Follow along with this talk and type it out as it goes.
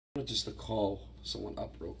Just to call someone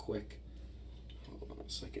up real quick. Hold on a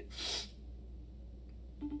second.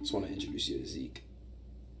 Just want to introduce you to Zeke.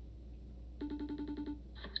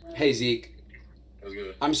 Hey Zeke. That's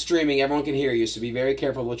good. I'm streaming. Everyone can hear you, so be very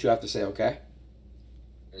careful what you have to say, okay?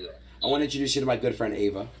 Yeah. I want to introduce you to my good friend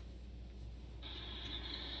Ava.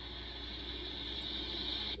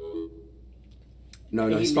 No,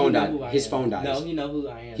 his phone died. His phone died. No, he know who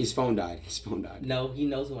I am. His phone died. His phone died. No, he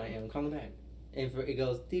knows who I am. Call him back. And it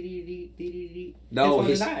goes dee dee dee dee dee dee. No,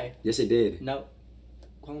 his phone died. Yes, it did. No,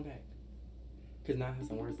 call him back. Cause now it has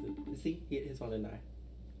some words. See, his phone didn't die.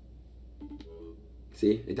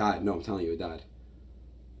 See, it died. No, I'm telling you, it died.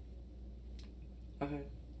 Okay.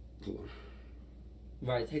 Hold on.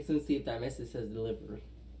 Right, text him and see if that message says delivery.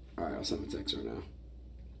 All right, I'll send him a text right now.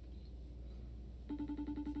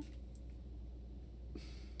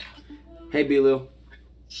 Hey, B-Lil.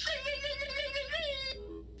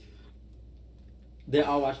 They're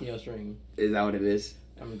all watching your stream. Is that what it is?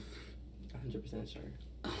 I'm 100% sure.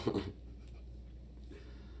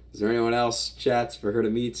 Is there anyone else chats for her to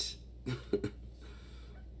meet?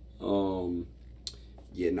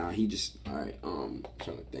 Yeah, nah, he just, all right,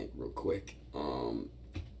 trying to think real quick.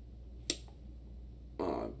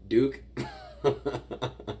 Duke.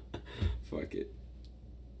 Fuck it.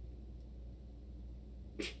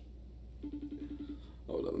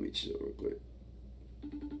 Hold on, let me chill real quick.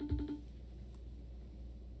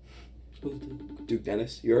 Who's Duke? Duke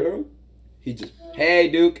Dennis, you heard of him? He just, hey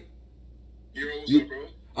Duke. Yo, what's up, bro?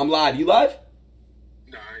 I'm live. You live?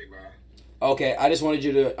 Nah, I ain't live. Okay, I want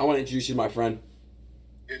to introduce you to my friend.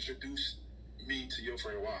 Introduce me to your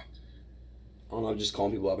friend. Why? I don't know, I'm just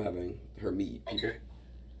calling people up, having her meet people. Okay.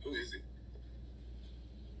 Who is it?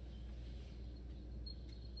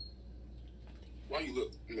 Why you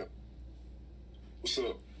look? No. What's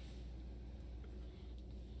up?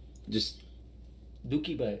 Just,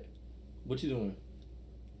 Dookie butt. What you doing?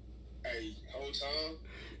 Hey, whole time.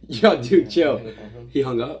 yo, dude, chill. Hang up on him. He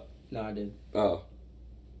hung up? No, I did. Oh.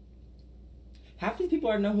 Half these people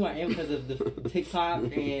already know who I am because of the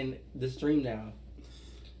TikTok and the stream now.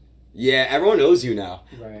 Yeah, everyone knows you now.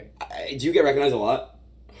 Right. Do you get recognized a lot?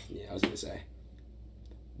 Yeah, I was gonna say.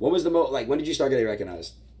 What was the when did you start getting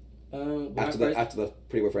recognized? After the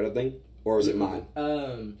Pretty Boy Fredo thing? Or was it mine?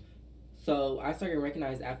 So I started getting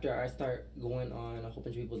recognized after I start going on a whole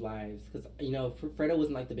bunch of people's lives. Because, you know, Fredo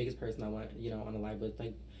wasn't like the biggest person I went, you know, on a live with.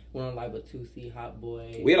 Like, went on a live with 2C, Hot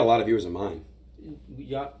Boy. We had a lot of viewers of mine.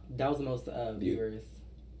 Yeah, that was the most viewers.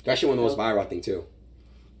 Actually, one of the most viral, I think, too.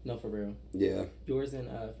 No, for real. Yeah. Viewers and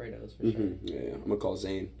Fredo's, for sure. Yeah. I'm gonna call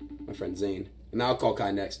Zane, my friend Zane. And now I'll call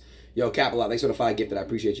Kai next. Yo, Cap a lot. Thanks for the 5 gifted. I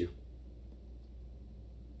appreciate you.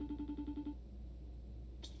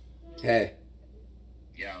 Hey.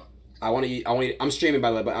 Yo. I'm streaming, by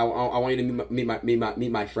the way, but I want you to meet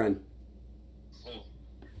my friend.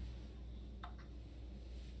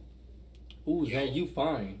 Ooh, Zane, you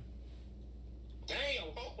fine. Damn!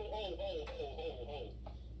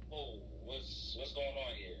 What's going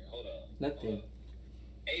on here? Hold up. Nothing.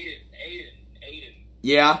 Adin.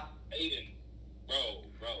 Yeah? Adin.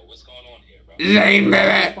 Bro, what's going on here, bro? Zane,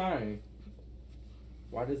 baby! Fine.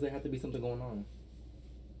 Why does there have to be something going on?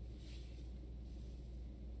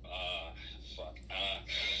 Fuck.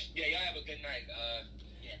 Yeah, y'all have a good night.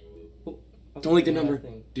 Yeah. Oh, Don't leak the number.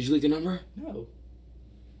 Did you leak the number? No.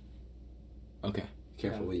 Okay.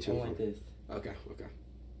 Careful when you turn it like this. Okay.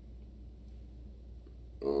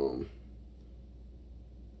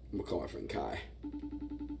 I'm gonna call my friend Kai.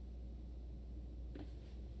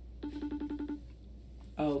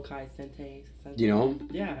 Oh, Kai Sente. Do you know him?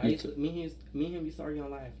 Yeah, me and him used to argue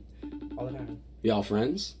on live all the time. Y'all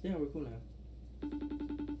friends? Yeah, we're cool now.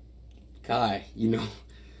 Kai,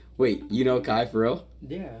 wait, you know Kai for real?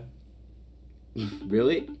 Yeah.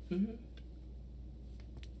 Really? Mhm.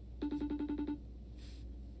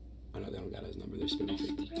 I know they don't got his number. They're spinning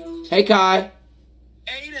 50. Hey, Kai.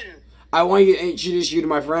 Adin. I want you to introduce you to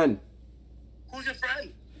my friend. Who's your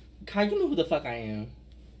friend? Kai, you know who the fuck I am.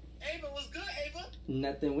 Ava, what's good, Ava?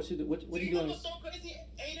 Nothing. What you You know doing? what's so crazy,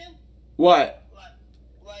 Adin? What?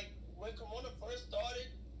 Like when Corona first started,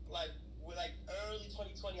 with early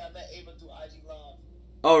 2020, I met Ava through IG Live.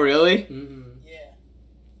 Oh, really? Mm-hmm. Yeah.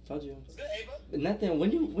 Told you. What's good, Ava? Nothing.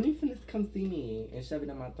 When you finna come see me and shove it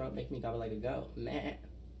in my throat, make me gobble like a goat. Man,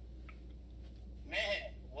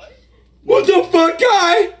 what? What the fuck,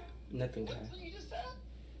 Kai? Nothing, Kai. What you just said?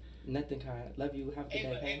 Nothing, Kai. Love you. Have a good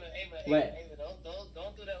day, okay? Ava, What?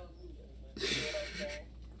 don't do that with me. You know what I'm saying?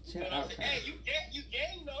 Shut up, Kai. Hey, you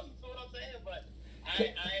gang though. You know what I'm saying? But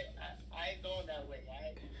I ain't going that way.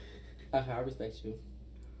 Okay, I respect you.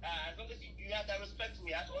 As long as you have that respect for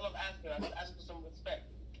me, that's all I'm asking. I'm just asking for some respect.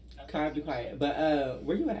 Kai, be quiet. But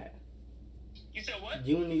where you at? You said what?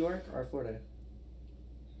 You in New York or Florida?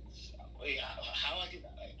 Wait, how I get?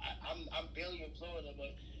 I'm barely in Florida,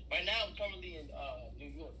 but right now I'm currently in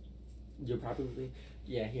New York. You're probably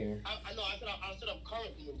here. I know. I said I'm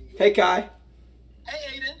currently in New York. Hey, Kai.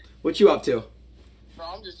 Hey, Adin. What you up to? Bro,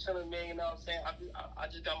 I'm just chilling, man. You know what I'm saying? I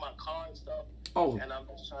just got my car and stuff. Oh. And I'm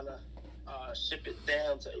just trying to ship it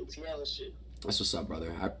down to ATL and shit. That's what's up,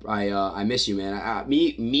 brother. I miss you, man.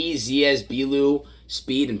 Me, ZS, Bilu,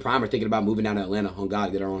 Speed, and Prime are thinking about moving down to Atlanta. On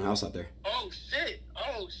God, get our own house out there. Oh shit!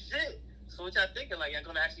 So what y'all thinking? Like, y'all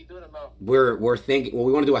gonna actually do it or no? We're thinking. Well,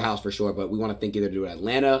 we want to do a house for sure, but we want to think either do it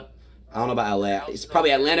Atlanta. I don't know about LA. It's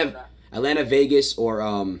probably Atlanta, Vegas, or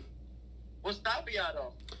What's stopping y'all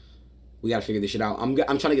though? We gotta figure this shit out. I'm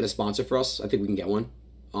trying to get a sponsor for us. I think we can get one.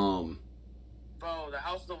 Bro, the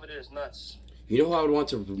house over there is nuts. You know who I would want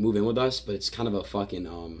to move in with us, but it's kind of a fucking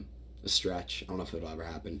a stretch. I don't know if it'll ever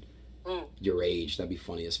happen. Who? Your age. That'd be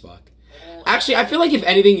funny as fuck. Actually, I feel like if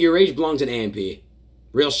anything, your age belongs in A&P.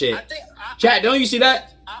 Real shit. Chat, don't you see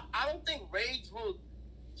that? I don't think Rage will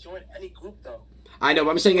join any group though. I know,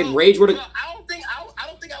 but I'm saying if Rage were to. I don't think I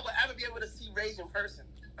would ever be able to see Rage in person.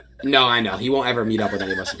 No, I know. He won't ever meet up with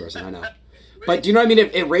any of us in person. I know. But do you know what I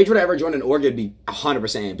mean? If Rage were to ever join an org, it'd be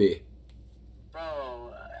 100% A&P.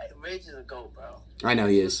 Bro, Rage is a GOAT, bro. I know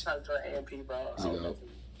he is. Trying to join A&P, bro. He's a GOAT.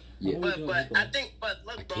 Yeah. But I think,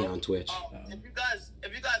 look, I bro. can't on Twitch. If you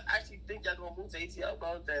guys actually think y'all gonna move to ATL,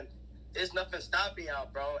 bro, then there's nothing stopping y'all,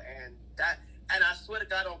 bro. And I swear to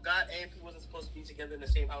God, on God, A&P wasn't supposed to be together in the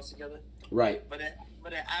same house together. Right. But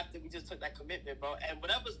then after we just took that commitment, bro, and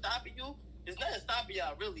whatever's stopping you, there's nothing stopping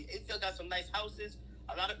y'all, really. ATL got some nice houses.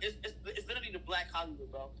 A lot of it's literally the Black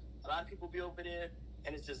Hollywood, bro. A lot of people be over there,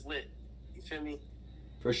 and it's just lit. You feel me?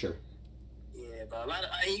 For sure. Yeah, bro.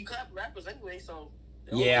 And you clap rappers anyway, so.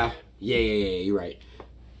 Yeah. You're right.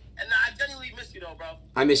 And I genuinely miss you, though, bro.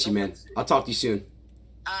 I miss you, man. I'll talk to you soon.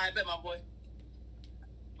 I bet, my boy.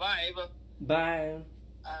 Bye, Ava. Bye.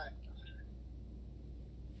 Alright.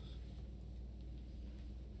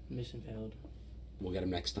 Mission failed. We'll get him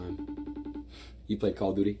next time. You played Call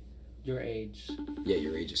of Duty? Your age. Yeah,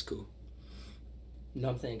 your age is cool. No,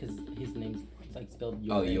 I'm saying because his name's like spelled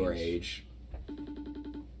your age. Your age.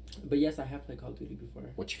 But yes, I have played Call of Duty before.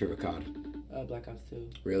 What's your favorite COD? Black Ops 2.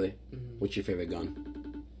 Really? Mm-hmm. What's your favorite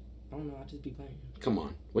gun? I don't know. I'll just be playing. Come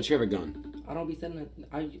on. What's your favorite gun? I don't be setting it.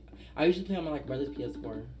 I usually play on my brother's PS4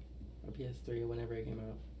 or PS3 or whenever it came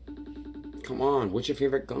out. Come on. What's your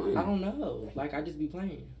favorite gun? I don't know. I just be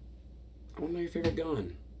playing. I don't know your favorite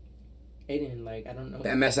gun. Adin, I don't know. The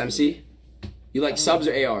MSMC? You like subs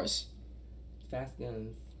or ARs? Fast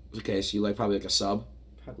guns. Okay, so you like probably a sub?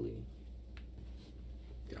 Probably.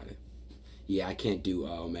 Got it. Yeah, I can't do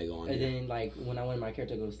Omega on and here. And then when I want my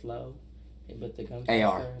character to go slow, but the gun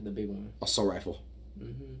AR. The big one. Assault rifle.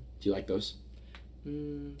 Mm-hmm. Do you like those?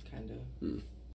 Kind of.